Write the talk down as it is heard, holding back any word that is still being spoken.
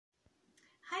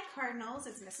Cardinals,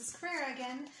 it's Mrs. Carrera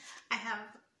again. I have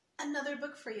another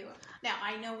book for you. Now,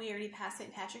 I know we already passed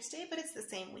St. Patrick's Day, but it's the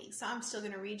same week, so I'm still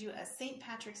going to read you a St.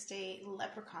 Patrick's Day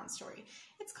leprechaun story.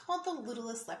 It's called The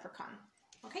Littlest Leprechaun,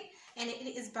 okay? And it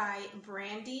is by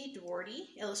Brandy Doherty,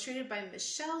 illustrated by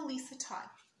Michelle Lisa Todd.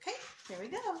 Okay, here we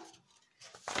go.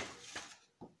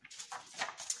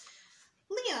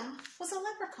 Liam was a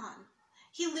leprechaun.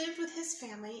 He lived with his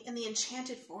family in the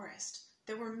enchanted forest.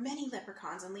 There were many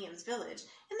leprechauns in Liam's village,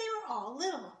 and they were all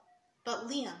little. But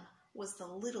Liam was the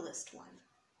littlest one.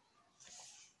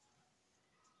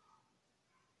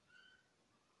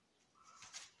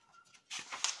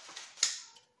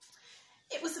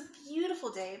 It was a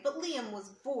beautiful day, but Liam was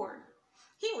bored.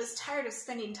 He was tired of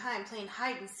spending time playing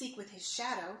hide and seek with his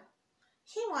shadow.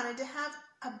 He wanted to have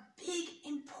a big,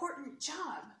 important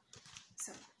job.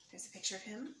 So there's a picture of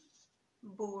him,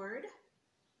 bored.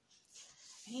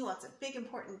 And he wants a big,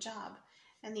 important job.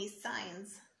 And these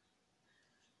signs,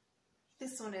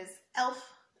 this one is elf,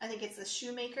 I think it's a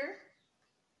shoemaker.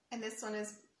 And this one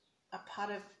is a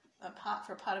pot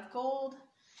for a pot of gold.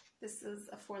 This is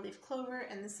a 4-leaf clover,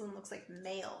 and this one looks like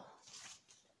mail.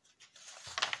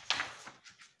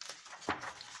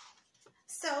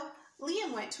 So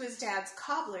Liam went to his dad's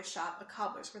cobbler shop, a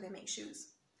cobbler's where they make shoes.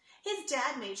 His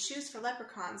dad made shoes for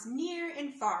leprechauns near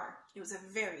and far. It was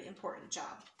a very important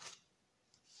job.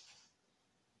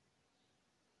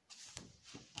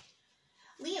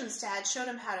 Liam's dad showed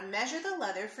him how to measure the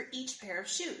leather for each pair of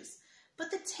shoes,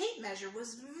 but the tape measure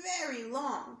was very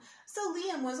long, so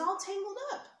Liam was all tangled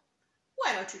up.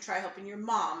 "Why don't you try helping your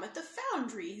mom at the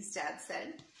foundry?" his dad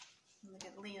said. Look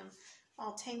at Liam,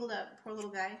 all tangled up, poor little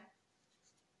guy.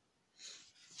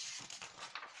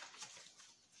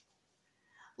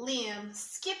 Liam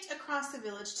skipped across the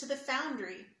village to the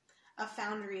foundry. A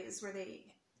foundry is where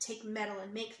they take metal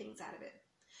and make things out of it.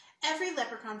 Every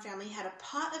leprechaun family had a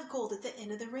pot of gold at the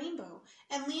end of the rainbow,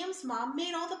 and Liam's mom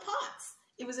made all the pots.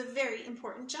 It was a very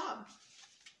important job.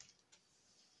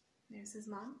 There's his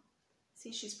mom.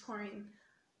 See, she's pouring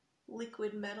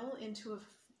liquid metal into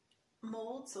a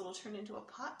mold so it'll turn into a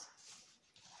pot.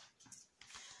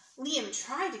 Liam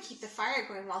tried to keep the fire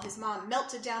going while his mom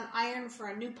melted down iron for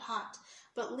a new pot,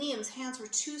 but Liam's hands were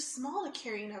too small to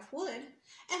carry enough wood,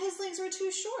 and his legs were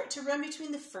too short to run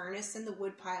between the furnace and the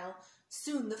wood pile.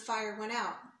 Soon the fire went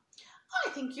out.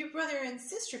 "I think your brother and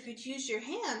sister could use your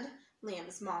hand,"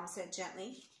 Liam's mom said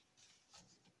gently.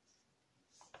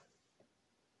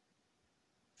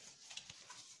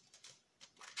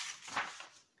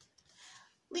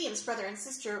 Liam's brother and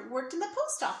sister worked in the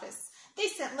post office. They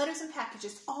sent letters and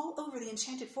packages all over the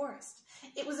enchanted forest.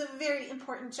 It was a very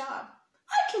important job.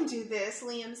 "I can do this,"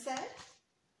 Liam said.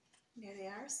 There they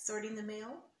are, sorting the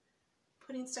mail,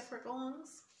 putting stuff where it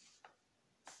belongs.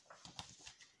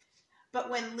 But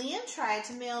when Liam tried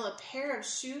to mail a pair of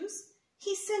shoes,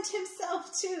 he sent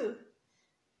himself too.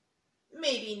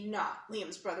 "Maybe not,"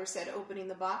 Liam's brother said, opening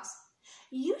the box.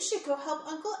 "You should go help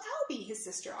Uncle Albie," his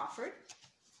sister offered.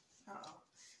 Uh-oh.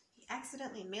 He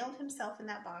accidentally mailed himself in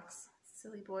that box.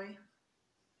 Silly boy.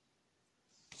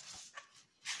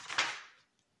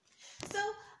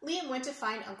 So Liam went to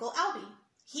find Uncle Albie.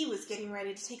 He was getting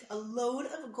ready to take a load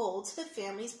of gold to the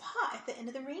family's pot at the end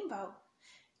of the rainbow.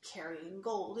 "Carrying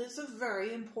gold is a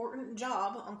very important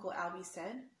job," Uncle Albie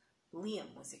said.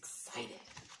 Liam was excited.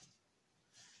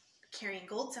 Carrying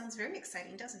gold sounds very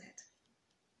exciting, doesn't it?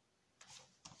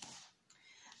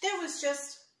 There was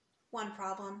just one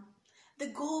problem. The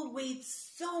gold weighed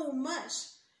so much.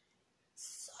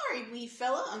 "Sorry, wee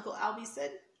fella," Uncle Albie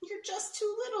said. "You're just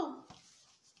too little."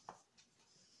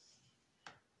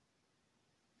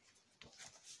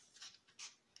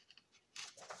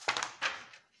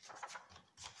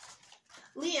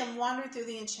 Liam wandered through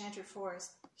the enchanted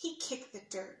forest. He kicked the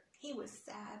dirt. He was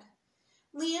sad.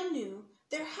 Liam knew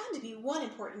there had to be one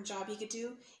important job he could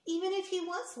do, even if he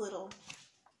was little.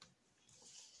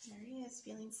 There he is,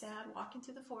 feeling sad, walking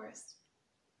through the forest.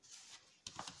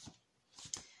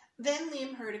 Then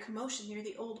Liam heard a commotion near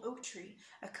the old oak tree.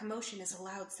 A commotion is a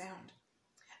loud sound.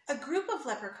 A group of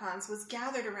leprechauns was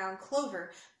gathered around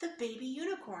Clover, the baby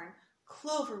unicorn.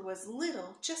 Clover was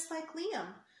little, just like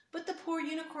Liam, but the poor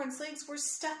unicorn's legs were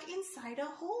stuck inside a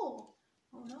hole.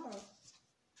 Oh no.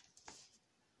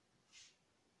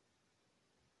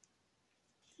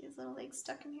 See his little legs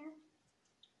stuck in here?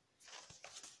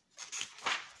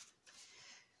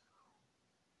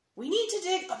 "We need to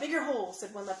dig a bigger hole,"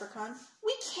 said one leprechaun.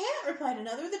 "We can't," replied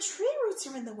another. "The tree roots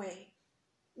are in the way."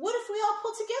 "What if we all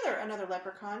pull together?" another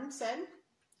leprechaun said,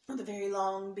 with a very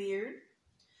long beard.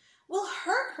 "We'll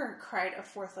hurt her," cried a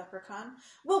fourth leprechaun.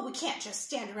 "Well, we can't just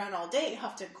stand around all day,"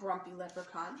 huffed a grumpy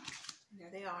leprechaun. There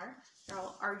they are. They're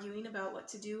all arguing about what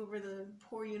to do over the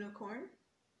poor unicorn.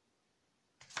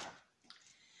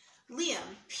 Liam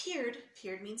peered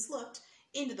means looked,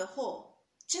 into the hole.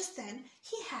 Just then,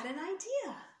 he had an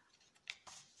idea.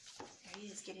 There he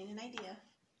is, getting an idea.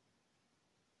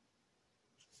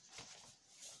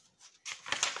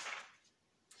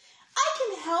 I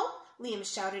can help, Liam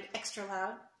shouted extra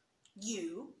loud.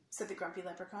 You, said the grumpy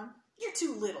leprechaun. You're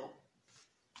too little.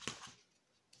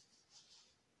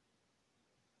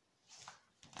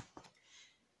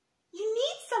 You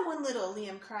need someone little,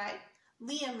 Liam cried.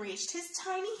 Liam reached his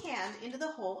tiny hand into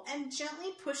the hole and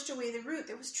gently pushed away the root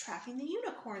that was trapping the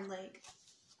unicorn leg.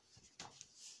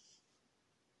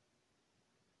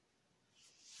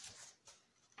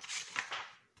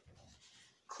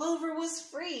 Clover was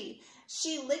free.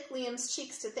 She licked Liam's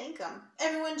cheeks to thank him.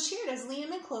 Everyone cheered as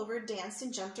Liam and Clover danced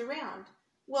and jumped around.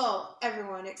 Well,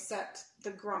 everyone except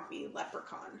the grumpy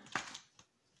leprechaun.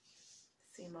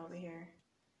 See him over here,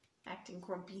 acting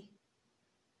grumpy.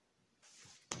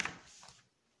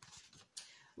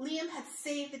 Liam had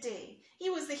saved the day. He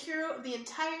was the hero of the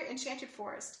entire enchanted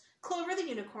forest. Clover the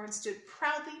unicorn stood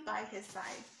proudly by his side.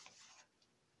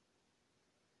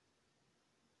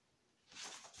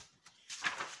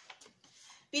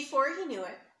 Before he knew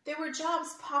it, there were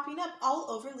jobs popping up all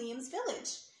over Liam's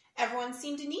village. Everyone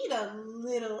seemed to need a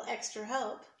little extra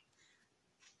help.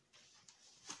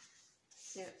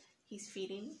 So he's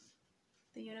feeding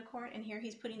the unicorn, and here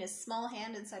he's putting his small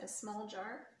hand inside a small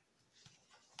jar.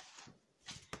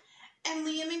 And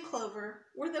Liam and Clover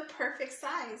were the perfect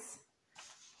size.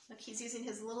 Look, he's using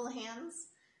his little hands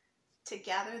to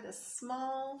gather the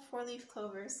small four-leaf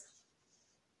clovers.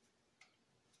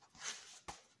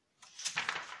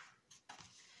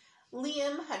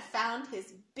 Liam had found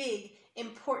his big,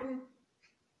 important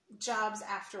jobs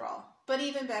after all. But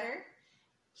even better,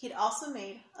 he'd also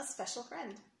made a special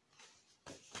friend.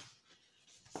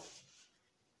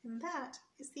 And that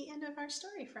is the end of our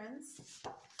story, friends.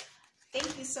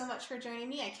 Thank you so much for joining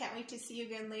me. I can't wait to see you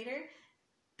again later.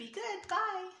 Be good.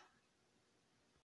 Bye.